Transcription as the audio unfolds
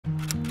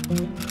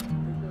Good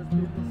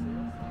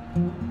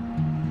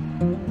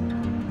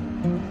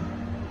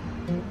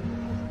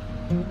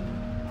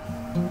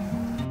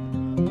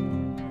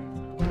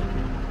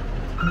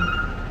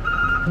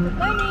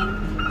morning.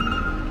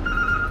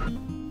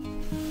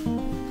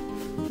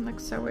 It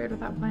looks so weird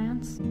without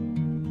plants.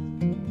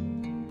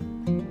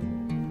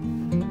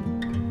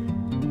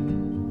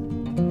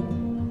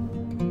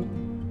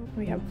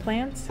 We have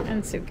plants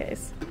and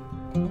suitcase.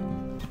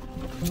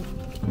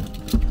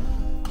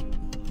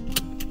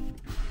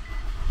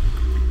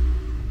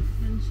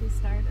 And she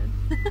started.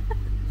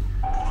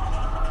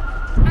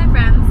 Hi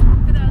friends.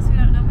 For those who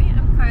don't know me,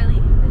 I'm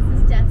Carly. This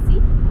is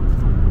Jesse.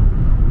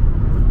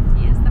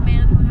 He is the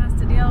man who has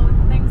to deal with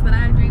the things that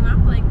I dream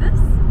up like this.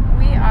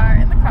 We are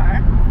in the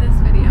car this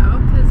video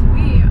because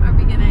we are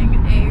beginning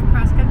a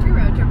cross-country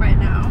road trip right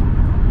now.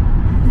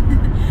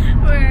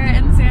 We're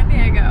in San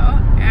Diego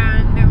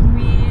and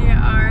we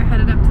are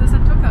headed up to the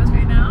Central Coast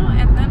right now,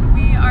 and then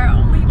we are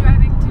only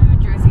driving to New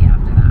Jersey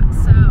after that,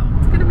 so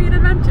it's gonna be an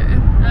adventure.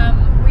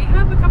 We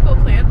have a couple of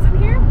plants in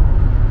here.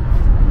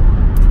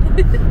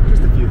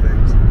 Just a few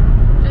things.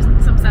 Just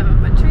some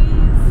 7-foot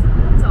trees.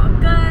 It's all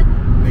good.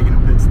 Making a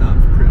pit stop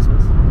for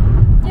Christmas.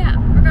 Yeah,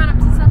 we're going up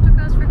to the Central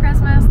Coast for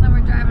Christmas, and then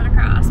we're driving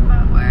across,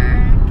 but we're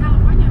in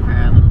California for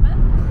a little bit.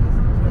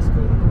 That's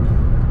cool.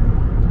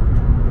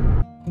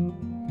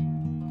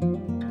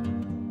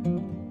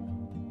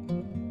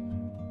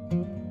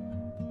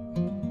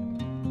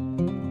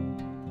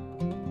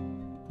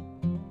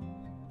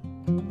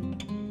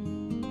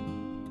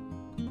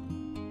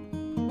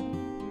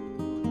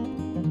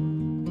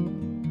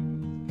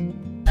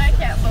 I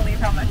can't believe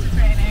how much it's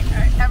raining.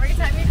 Every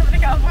time you come to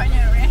California,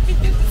 it rains.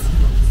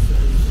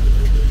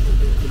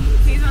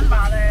 He's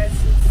unbothered.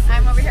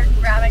 I'm over here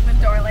grabbing the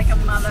door like a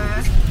mother.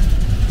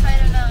 I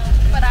don't know,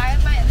 but I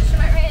have my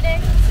instrument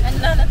rating,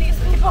 and none of these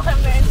people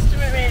have their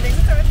instrument rating,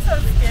 so it's so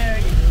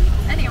scary.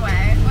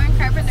 Anyway, we're in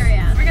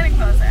Carpinteria. We're getting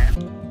closer.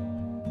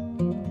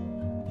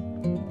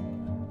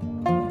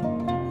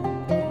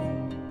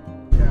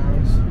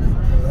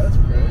 That's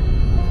great.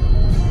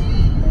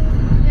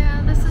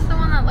 Yeah, this is the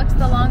one that looks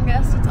the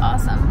longest. It's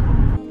awesome.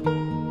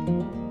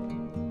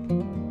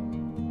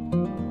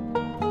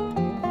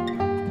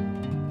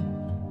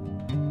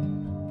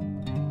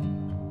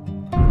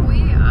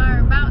 We are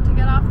about to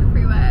get off the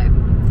freeway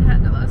to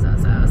head to Los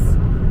Osos.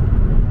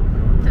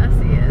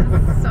 Jesse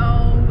is so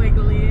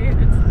wiggly.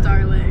 It's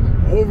darling.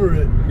 Over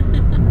it.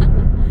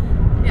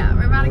 Yeah,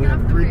 we're about to get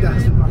off the freeway.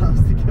 3,000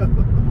 miles to go.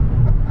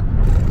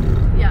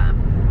 Yeah.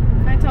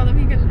 I told him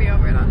he couldn't be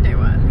over it on day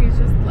one. He's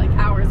just like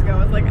hours ago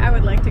was like, I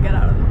would like to get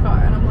out of the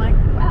car. And I'm like,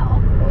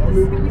 well, this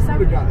is gonna be so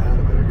We got out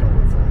of it a couple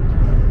of times.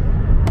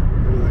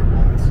 Maybe like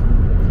once.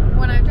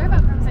 When I drive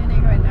up from San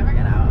Diego, I never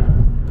get out.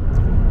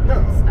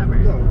 No.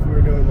 Stubborn. No, if we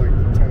were doing like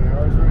 10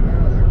 hours right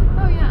now, like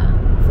Oh yeah,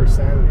 for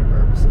sanity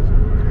purposes, we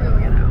would we will have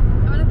get out.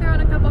 I'm gonna throw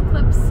in a couple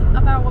clips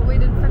about what we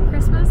did for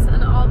Christmas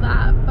and all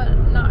that, but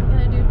not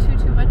gonna do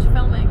too much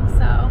filming.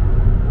 So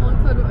we'll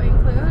include what we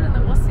include, and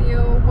then we'll see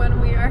you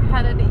when we are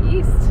headed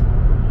east.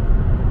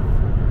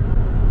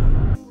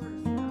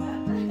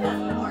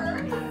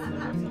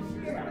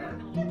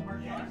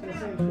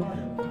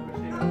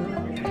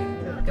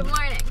 Good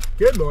morning.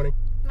 Good morning.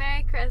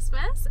 Merry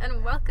Christmas,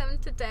 and welcome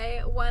to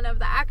day one of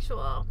the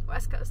actual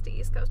West Coast to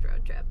East Coast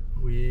road trip.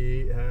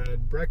 We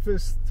had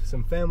breakfast,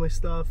 some family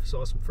stuff,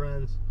 saw some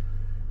friends,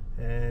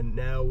 and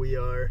now we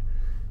are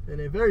in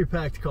a very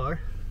packed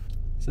car.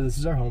 So this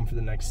is our home for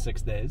the next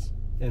 6 days,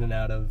 in and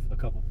out of a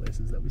couple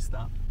places that we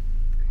stopped.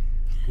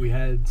 We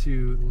had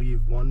to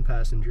leave one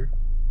passenger,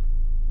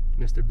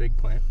 Mr. Big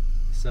Plant,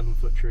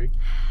 7-foot tree.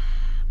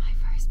 My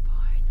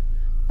firstborn.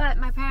 But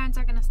my parents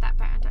are gonna step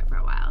parent her for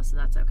a while, so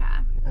that's okay.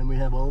 And we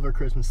have all of our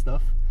Christmas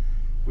stuff.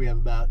 We have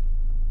about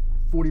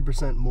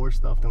 40% more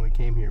stuff than we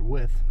came here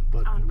with,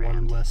 but On one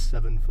brand. less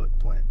 7-foot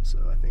plant.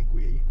 So I think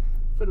we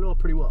fit it all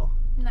pretty well.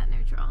 Net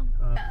neutral.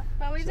 Yeah,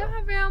 but we do so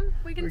have room.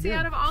 We can we're see good.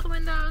 out of all the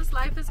windows.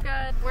 Life is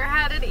good. We're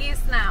headed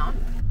east now.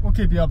 We'll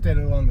keep you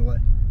updated along the way.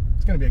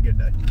 It's gonna be a good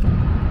day.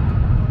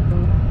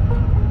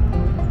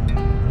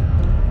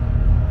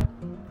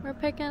 We're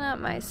picking up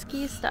my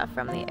ski stuff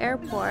from the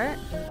airport.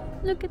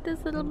 Look at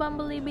this little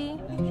bumblebee bee.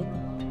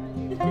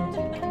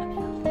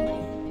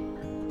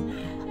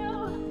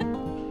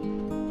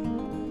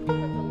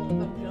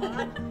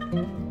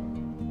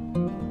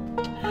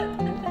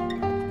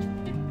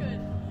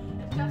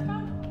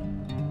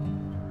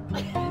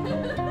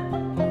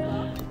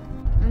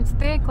 It's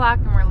 3 o'clock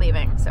and we're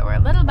leaving, so we're a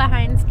little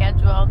behind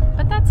schedule,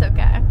 but that's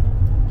okay.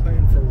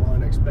 Plan for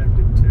 1,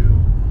 expected 2,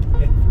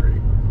 hit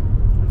 3.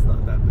 It's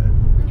not that bad.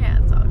 Yeah,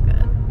 it's all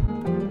good.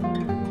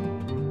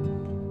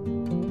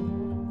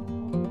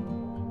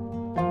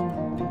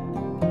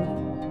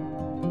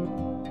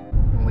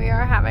 We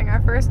are having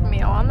our first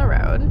meal on the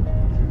road.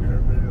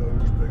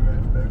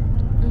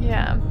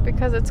 Yeah,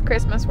 because it's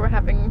Christmas, we're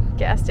having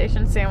gas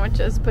station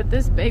sandwiches, but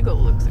this bagel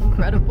looks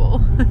incredible.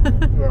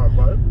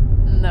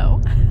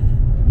 No.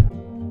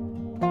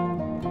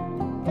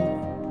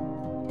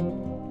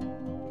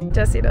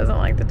 Jesse doesn't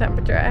like the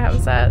temperature I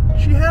have set.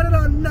 She had it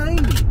on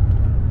 90.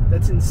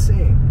 That's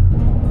insane.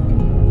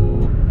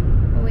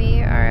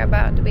 We are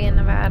about to be in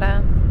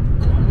Nevada.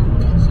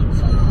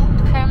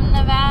 From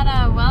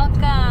Nevada,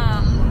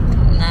 welcome,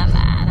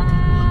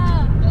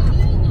 Nevada.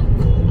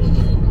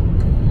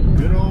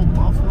 Good old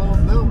Buffalo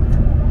Bill.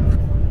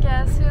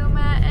 Guess who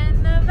met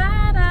in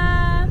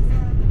Nevada?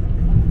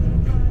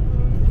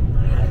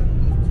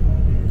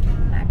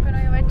 Back when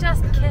we were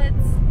just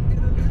kids.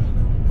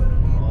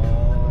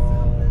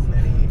 Oh,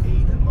 many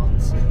 8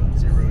 months and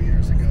 0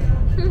 years ago.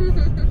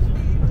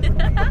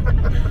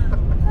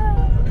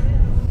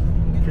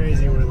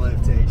 Crazy where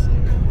life takes you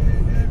in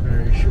a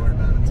very short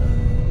amount of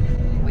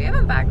time. We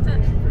haven't been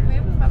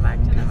back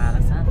to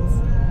Nevada since,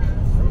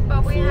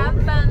 but we have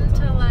been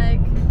to like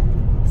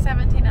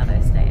 17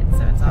 other states,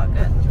 so it's all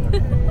good.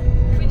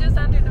 We just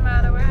entered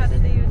Nevada. We're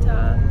headed to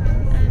Utah,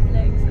 and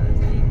like so it's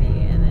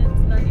sleepy, and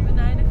it's not even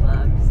 9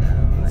 o'clock, so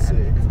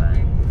everything's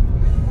fine.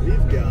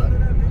 We've got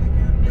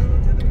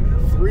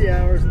 3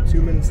 hours and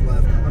 2 minutes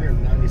left,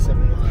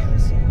 197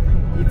 miles.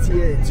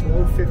 ETA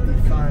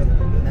 12:55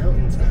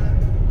 Mountain Time.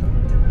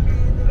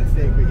 I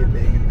think we can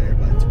make it there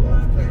by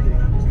 12:30.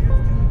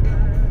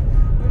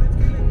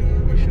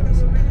 We shall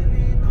see.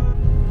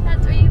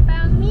 That's where you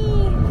found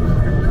me.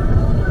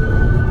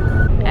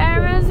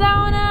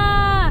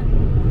 Arizona.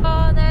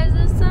 Oh, there's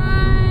the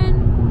sun.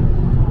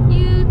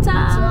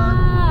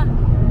 Utah.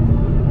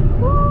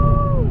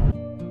 Woo.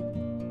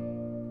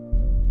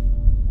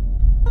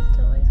 It's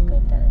always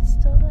good that it's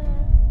still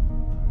there.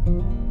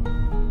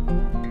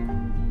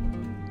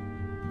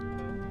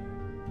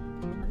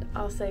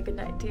 I'll say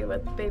goodnight to you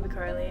with baby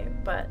Carly,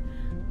 but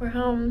we're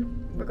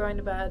home, we're going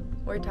to bed,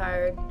 we're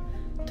tired.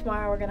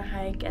 Tomorrow we're gonna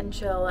hike and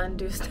chill and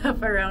do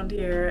stuff around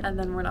here, and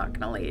then we're not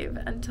gonna leave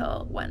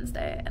until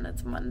Wednesday, and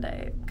it's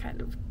Monday,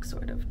 kind of,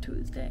 sort of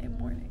Tuesday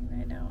morning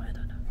right now, I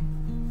don't know.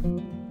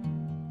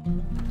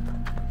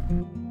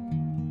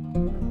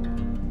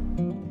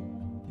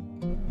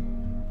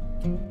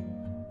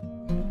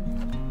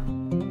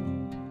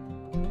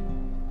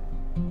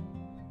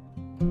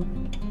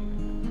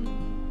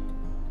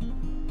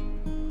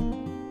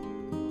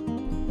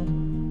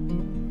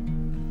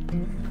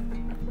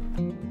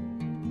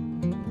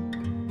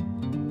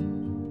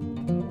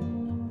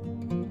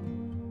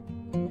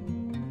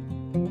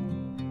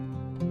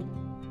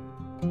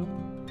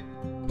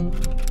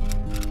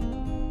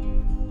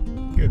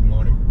 Good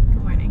morning.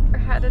 Good morning. We're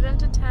headed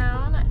into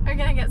town. We're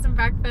gonna get some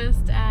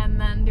breakfast and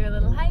then do a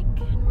little hike,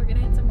 and we're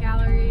gonna hit some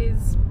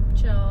galleries,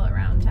 chill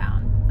around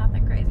town.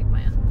 Nothing crazy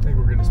planned. I think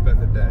we're gonna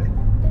spend the day,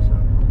 so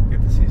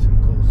get to see some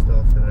cool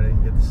stuff that I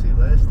didn't get to see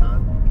last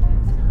time.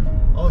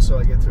 Also,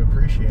 I get to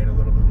appreciate a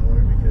little bit more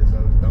because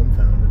I was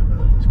dumbfounded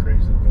about this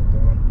crazy little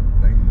dawn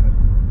thing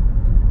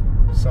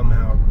that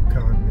somehow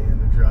conned me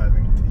into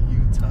driving to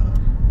Utah.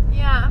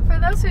 Yeah, for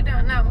those who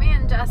don't know, me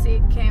and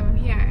Jesse came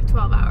here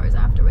 12 hours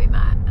after we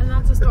met, and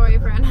that's a story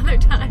for another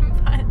time,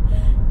 but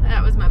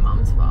that was my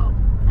mom's fault.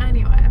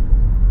 Anyway.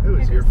 It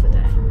was your fault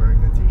for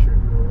wearing the t-shirt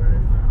you were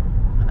wearing.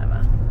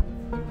 Whatever.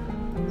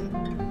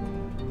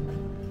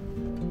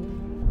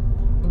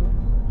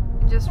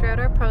 We just wrote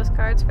our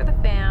postcards for the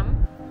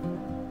fam.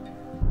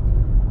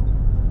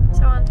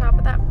 So on top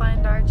of that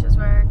blind arch is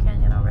where our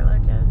canyon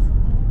overlook is.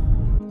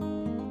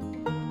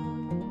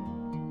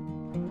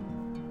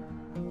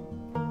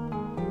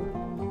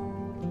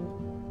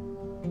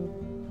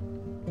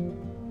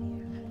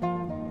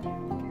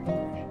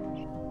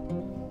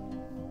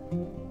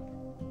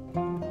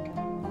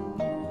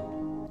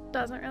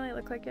 Doesn't really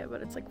look like it,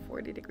 but it's like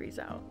 40 degrees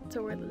out,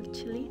 so we're a little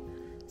chilly,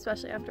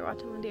 especially after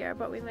watching the deer,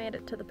 but we made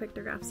it to the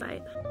pictograph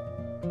site.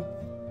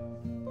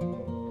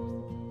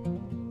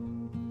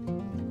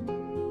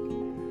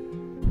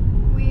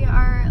 We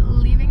are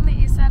leaving the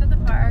east side of the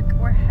park.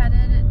 We're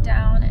headed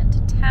down into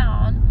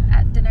town.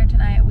 At dinner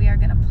tonight, we are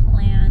going to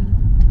plan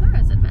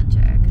tomorrow's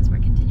adventure because we're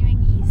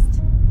continuing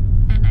east,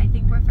 and I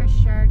think we're for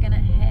sure going to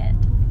hit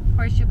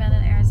Horseshoe Bend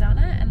in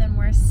Arizona, and then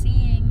we're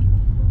seeing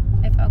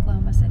if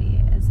Oklahoma City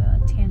is a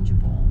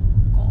tangible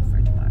goal for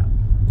tomorrow.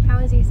 How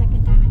was your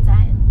second time in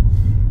Zion?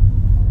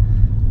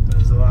 It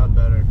was a lot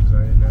better because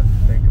I didn't have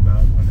to think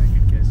about when I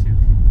could kiss you.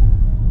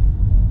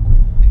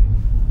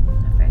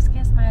 My first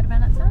kiss might have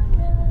been at Zion.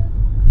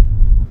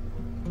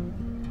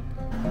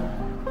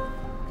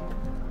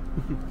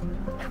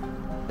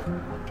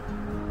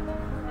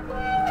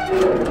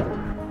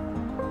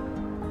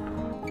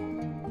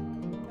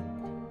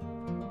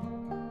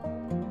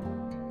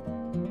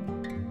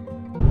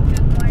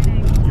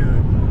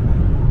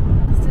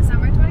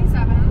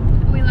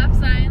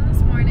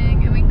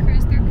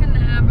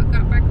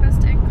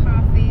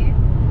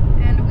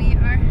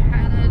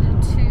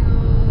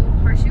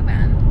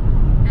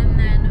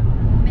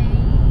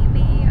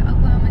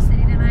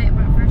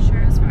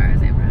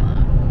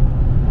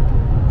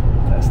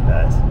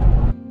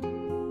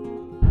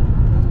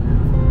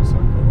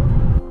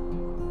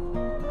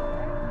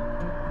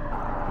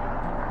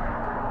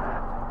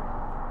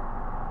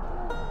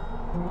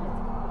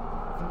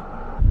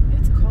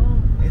 It's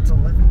cold. It's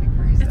 11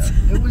 degrees out.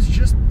 It was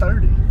just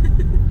 30.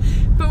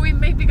 But we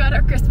maybe got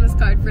our Christmas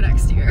card for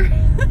next year.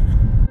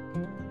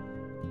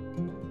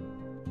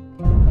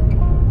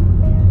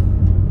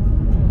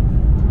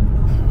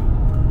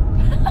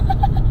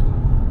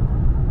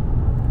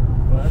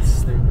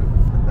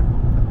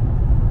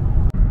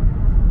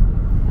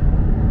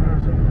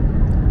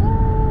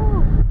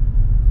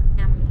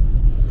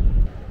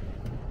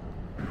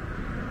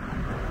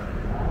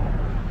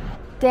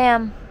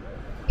 Damn.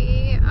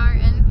 We are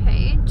in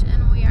Page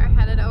and we are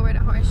headed over to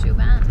Horseshoe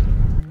Bend.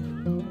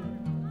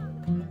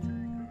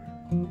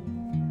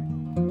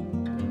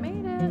 We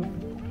made it.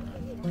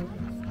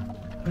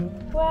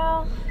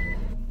 Well,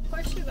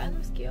 Horseshoe Bend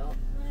was cute.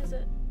 What is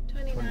it?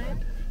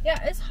 29?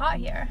 Yeah, it's hot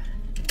here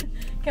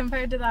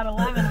compared to that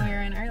 11 we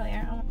were in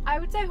earlier. I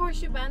would say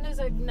Horseshoe Bend is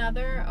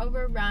another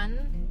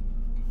overrun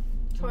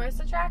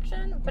tourist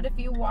attraction, but if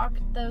you walk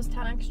those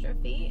 10 extra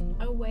feet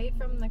away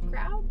from the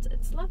crowds,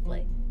 it's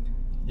lovely.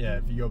 Yeah,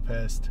 if you go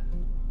past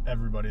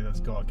everybody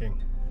that's gawking.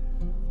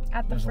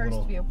 At the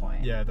first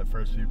viewpoint. Yeah, at the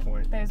first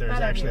viewpoint. There's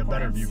actually a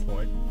better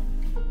viewpoint.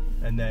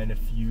 And then if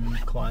you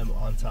climb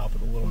on top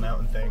of the little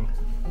mountain thing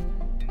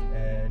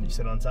and you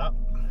sit on top,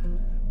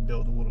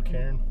 build a little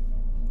cairn,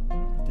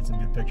 get some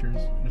good pictures,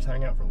 and just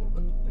hang out for a little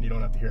bit. And you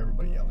don't have to hear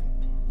everybody yelling.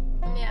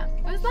 Yeah,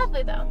 it was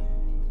lovely though.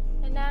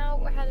 And now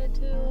we're headed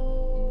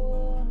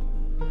to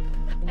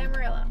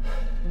Amarillo.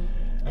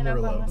 In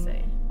Oklahoma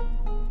City.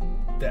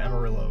 The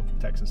Amarillo,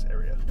 Texas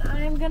area.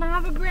 I'm gonna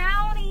have a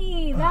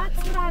brownie. That's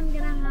what I'm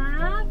gonna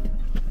have.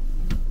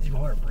 You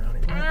are a brownie.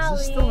 Allie. Is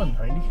this still on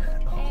 90?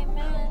 Oh.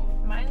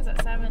 Amen. Mine's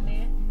at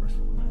 70.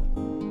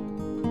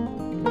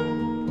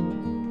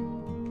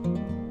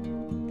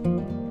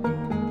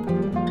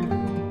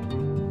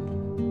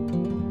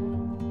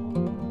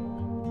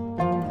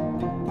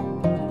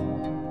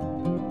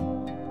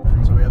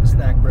 So we have a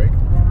snack break.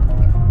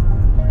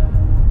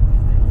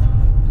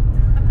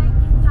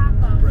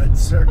 Red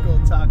Circle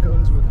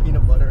tacos with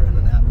peanut butter and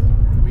an apple.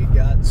 We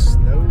got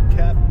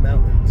snow-capped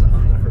mountains on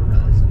the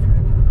horizon.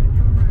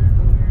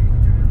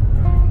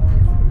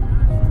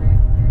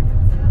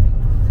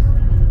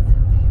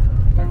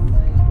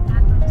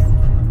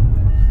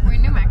 We're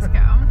in New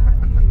Mexico,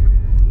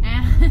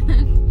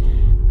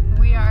 and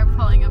we are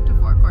pulling up to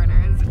Four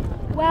Corners.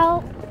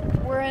 Well,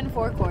 we're in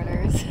Four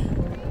Corners.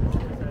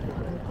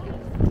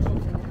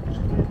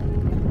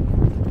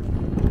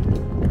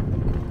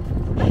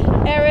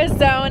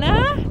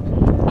 Arizona,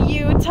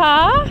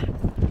 Utah,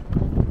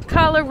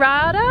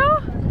 Colorado,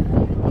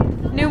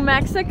 New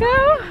Mexico.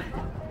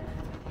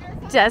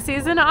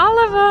 Jesse's in all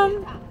of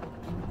them.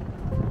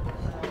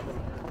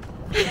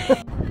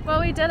 Well,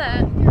 we did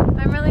it.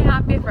 I'm really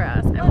happy for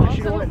us. I'm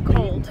also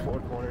cold. Four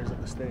corners of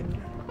the state.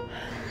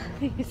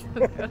 He's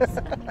so gross.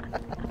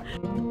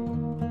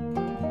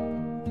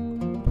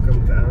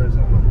 Welcome to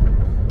Arizona.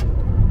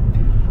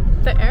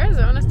 The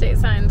Arizona state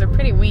signs are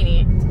pretty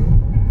weenie.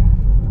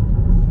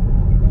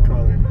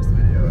 Carly missed the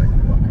video. Like,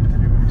 welcome to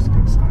New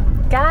Mexico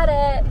sign. Got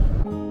it.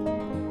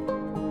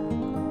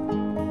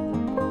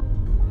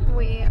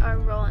 We are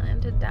rolling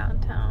into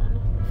downtown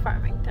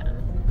Farmington.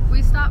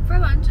 We stopped for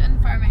lunch in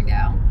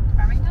Farmingdale.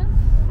 Farmington?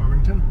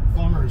 Farmington?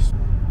 Farmers.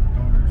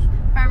 Daughters.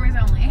 Farmers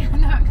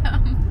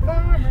only.com.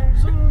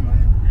 Farmers only.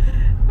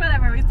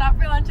 Whatever, we stopped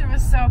for lunch and it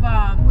was so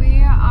bomb.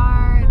 We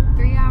are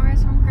 3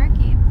 hours from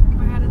Kirky.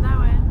 We're headed that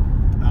way.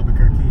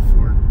 Albuquerque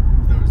for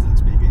those that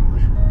speak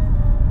English.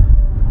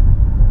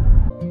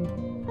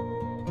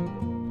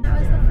 That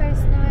was the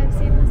first snow I've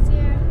seen this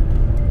year.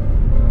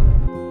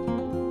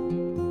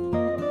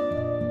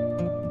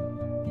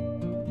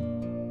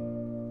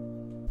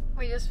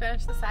 We just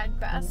finished the side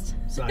quest.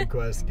 Side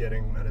quest,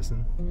 getting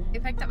medicine. We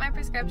picked up my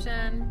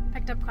prescription,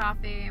 picked up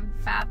coffee,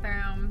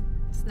 bathroom,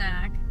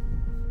 snack,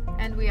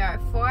 and we are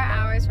 4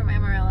 hours from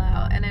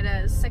Amarillo, and it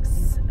is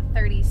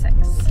 6:36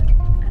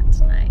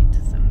 at night,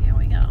 so here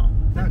we go.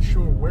 Not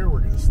sure where we're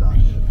going to stop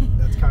yet.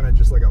 That's kind of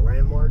just like a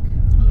landmark.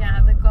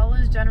 Yeah, the goal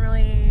is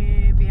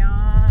generally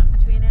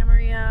between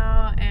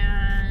Amarillo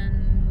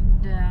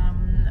and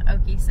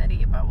Okie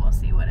City, but we'll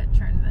see what it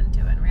turns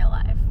into in real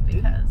life,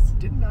 because...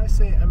 Didn't I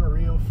say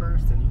Amarillo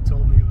first and you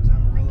told me it was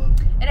Amarillo?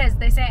 It is,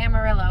 they say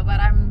Amarillo, but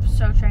I'm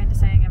so trained to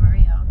saying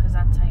Amarillo, because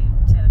that's how you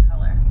say the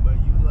color. But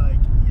you like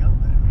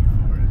yelled at me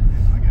for it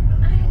in like a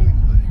non-yelling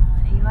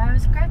way. I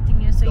was correcting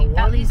you, so you,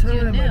 at least you knew.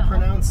 The one time I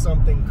pronounced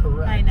something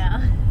correct. I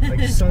know. Like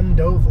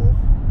Sundoval.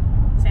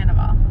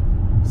 Sandoval.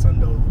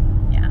 Sundoval.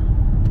 Yeah.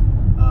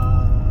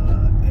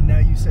 And now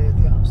you say it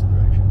the opposite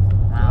direction.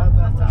 Well,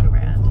 that's all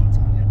brand. Influence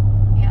on you?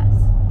 Yes.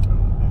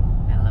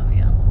 I love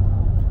you. I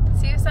love you.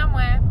 See you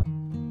somewhere.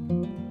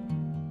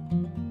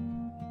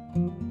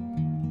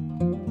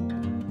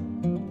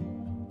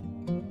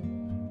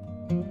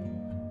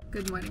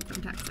 Good morning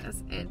from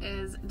Texas. It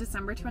is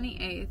December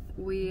 28th.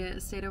 We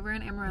stayed over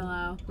in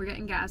Amarillo. We're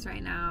getting gas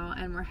right now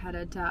and we're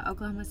headed to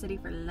Oklahoma City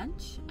for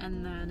lunch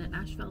and then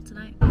Nashville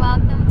tonight.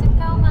 Welcome to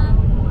Tacoma.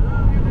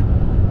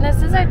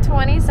 This is our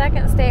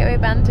 22nd state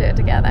we've been to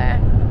together.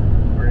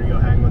 We're gonna go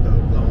hang with the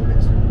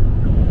Oklahomies.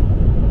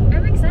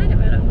 I'm excited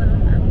about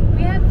Oklahoma.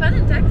 We had fun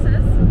in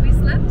Texas. We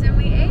slept and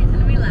we ate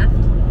and we left.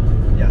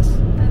 Yes.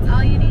 That's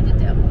all you need to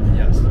do.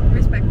 Yes.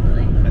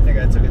 Respectfully. I think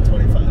I took a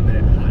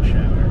 25-minute hot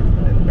shower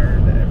and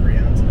burned every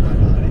ounce of my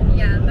body.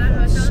 Yeah, that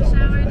hotel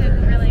shower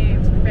didn't really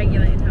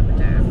regulate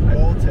temperature.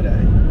 All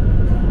today.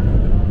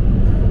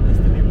 Is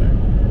the new way.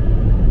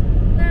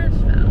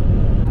 Nashville.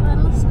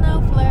 Little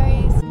snow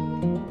flurries.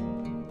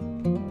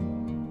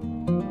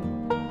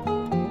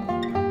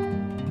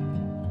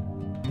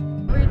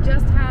 We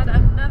just had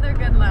another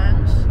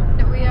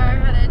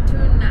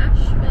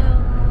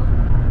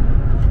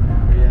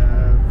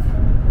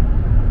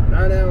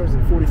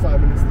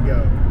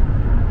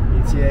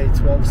ETA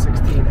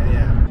 12:16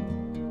 a.m.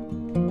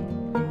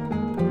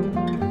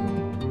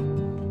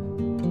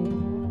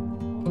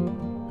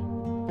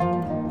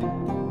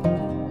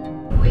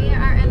 We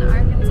are in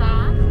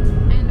Arkansas,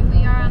 and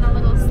we are on a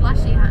little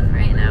slushy hunt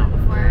right now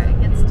before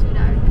it gets too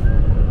dark.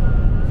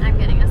 I'm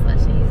getting a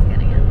slushy, he's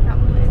getting it.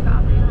 Probably a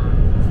coffee, huh?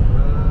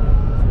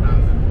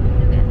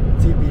 Okay.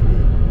 TBD.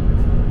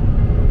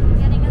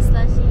 Getting a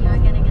slushy, you're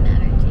getting an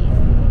energy.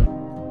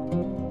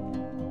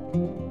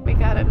 We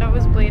got a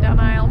nosebleed on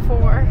aisle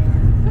 4.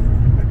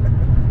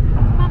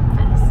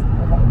 Memphis.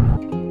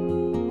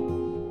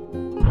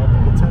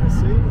 Welcome to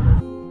Tennessee.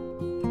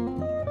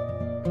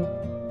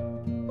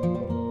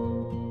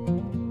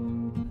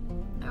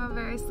 I'm a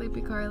very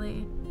sleepy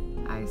Carly.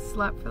 I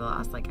slept for the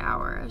last like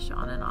hour-ish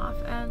on and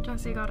off, and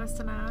Jesse got us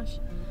to Nash.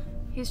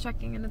 He's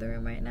checking into the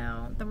room right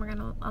now. Then we're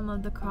gonna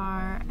unload the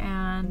car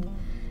and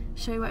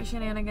show you what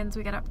shenanigans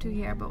we get up to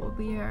here, but we'll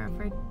be here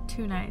for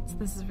 2 nights.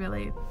 This is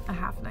really a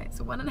half night,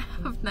 so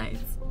 1.5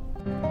 nights.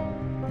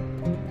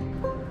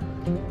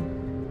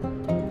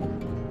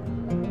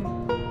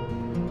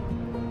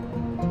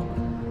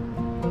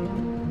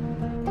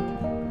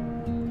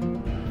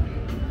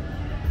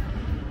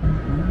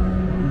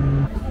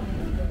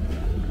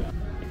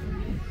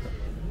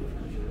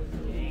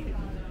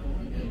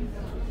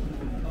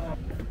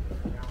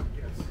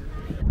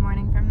 Good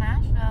morning from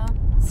Nashville.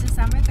 It's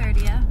December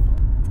 30th.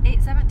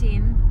 It's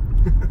 8:17.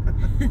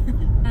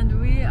 And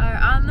we are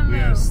on the move. We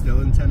are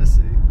still in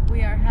Tennessee.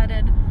 We are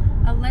headed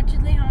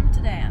allegedly home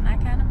today, and I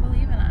kind of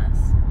believe in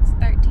us. It's a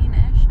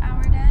 13-ish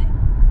hour day,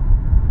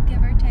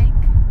 give or take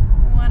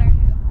 1 or 2.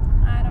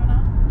 I don't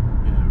know.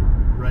 Yeah,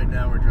 right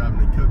now we're driving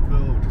to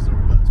Cookeville, which is over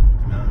by the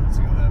Smoky Mountains,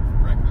 to go have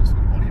breakfast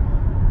with a buddy of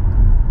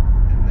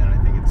mine. And then I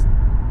think it's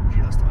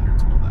just under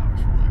 12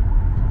 hours from there.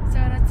 So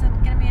that's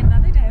gonna be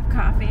another day of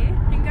coffee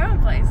and going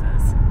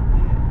places.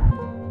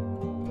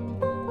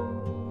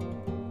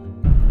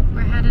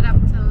 We're headed up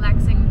to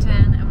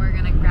Lexington, and we're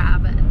gonna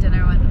grab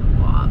dinner with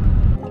Bob.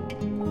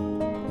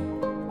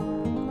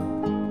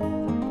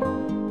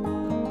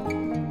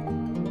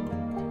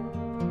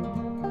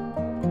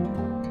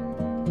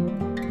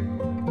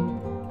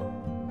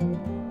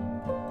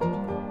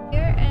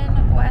 Here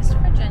in West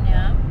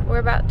Virginia, we're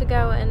about to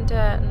go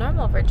into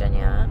Normal,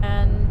 Virginia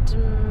and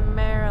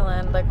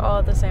Maryland, like all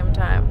at the same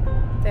time.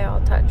 They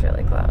all touch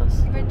really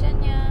close.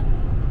 Virginia.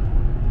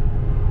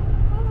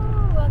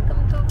 Ooh,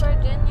 welcome to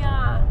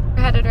Virginia.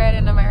 We're headed right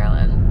into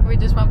Maryland. We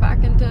just went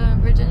back into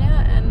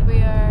Virginia, and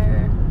we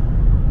are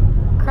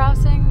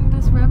crossing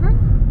this river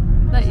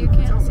that you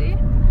can't see.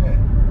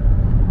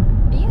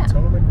 Yeah.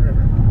 Potomac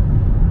River.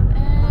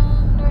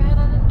 And we're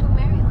headed into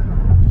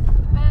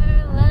Maryland.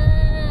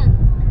 Maryland.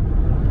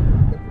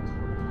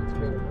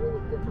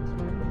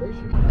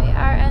 We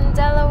are in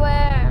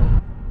Delaware.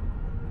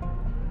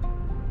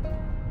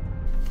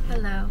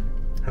 Hello.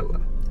 Hello.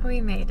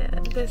 We made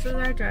it. This is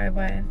our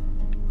driveway,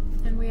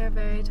 and we are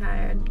very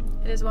tired.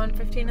 It is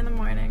 1:15 in the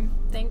morning.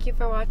 Thank you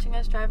for watching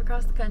us drive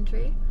across the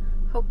country.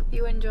 Hope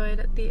you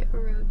enjoyed the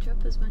road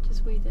trip as much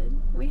as we did.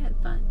 We had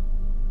fun.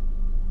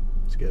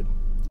 It's good.